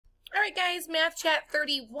right, guys, Math Chat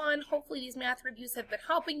 31. Hopefully these math reviews have been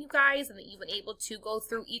helping you guys and that you've been able to go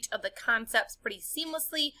through each of the concepts pretty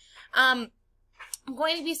seamlessly. I'm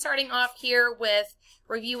going to be starting off here with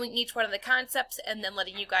reviewing each one of the concepts and then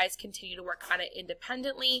letting you guys continue to work on it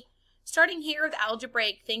independently. Starting here with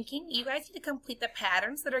algebraic thinking, you guys need to complete the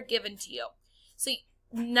patterns that are given to you. So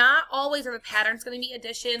not always are the patterns going to be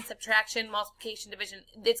addition, subtraction, multiplication, division.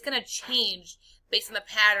 It's going to change based on the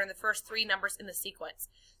pattern, the first three numbers in the sequence.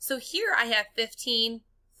 So here I have 15,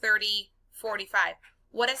 30, 45.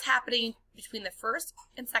 What is happening between the first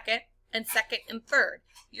and second and third?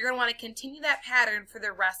 You're going to want to continue that pattern for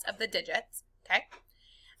the rest of the digits, okay?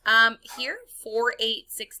 Here, 4,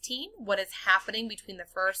 8, 16, what is happening between the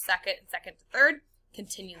first, second, and third?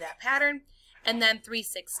 Continue that pattern. And then 3,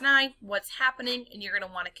 6, 9, what's happening? And you're going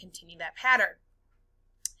to want to continue that pattern.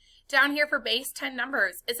 Down here for base 10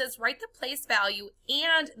 numbers, it says write the place value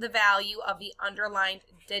and the value of the underlined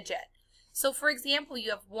digit. So for example,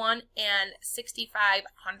 you have 1 and 65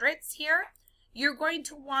 hundredths here. You're going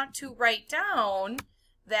to want to write down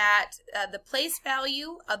that the place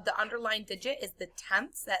value of the underlined digit is the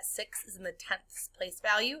tenths. That 6 is in the tenths place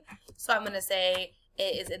value. So I'm going to say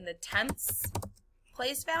it is in the tenths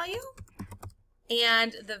place value.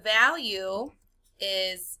 And the value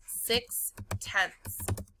is 6 tenths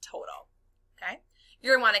total. Okay?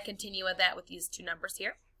 You're going to want to continue with that with these two numbers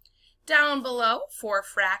here. Down below, for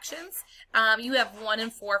fractions, you have 1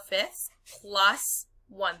 and 4/5 plus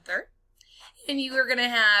 1/3. And you are going to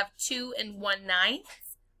have 2 and 1/9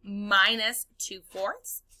 minus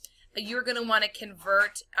 2/4. You're going to want to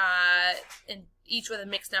convert in each of the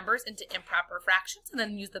mixed numbers into improper fractions and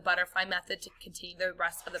then use the butterfly method to continue the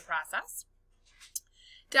rest of the process.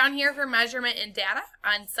 Down here for measurement and data,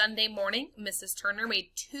 on Sunday morning, Mrs. Turner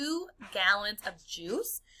made 2 gallons of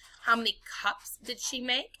juice. How many cups did she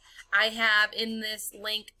make? I have in this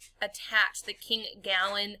link attached the King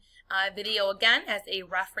Gallon video again as a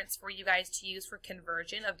reference for you guys to use for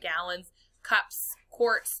conversion of gallons, cups,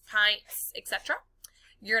 quarts, pints, etc.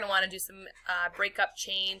 You're going to want to do some breakup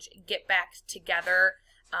change, get back together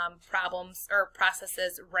problems or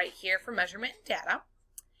processes right here for measurement and data.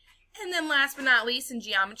 And then last but not least, in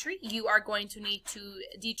geometry, you are going to need to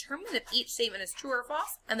determine if each statement is true or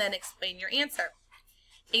false and then explain your answer.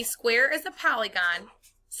 A square is a polygon,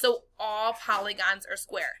 so all polygons are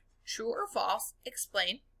square. True or false?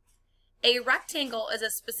 Explain. A rectangle is a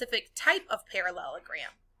specific type of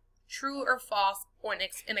parallelogram. True or false, or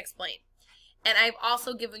and explain. And I've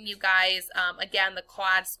also given you guys, again, the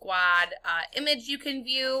quad squad image you can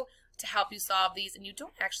view to help you solve these, and you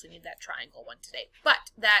don't actually need that triangle one today, but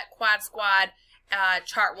that quad squad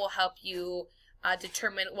chart will help you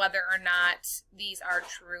determine whether or not these are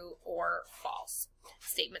true or false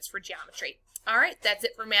statements for geometry. All right, that's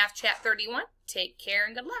it for Math Chat 31. Take care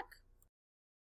and good luck.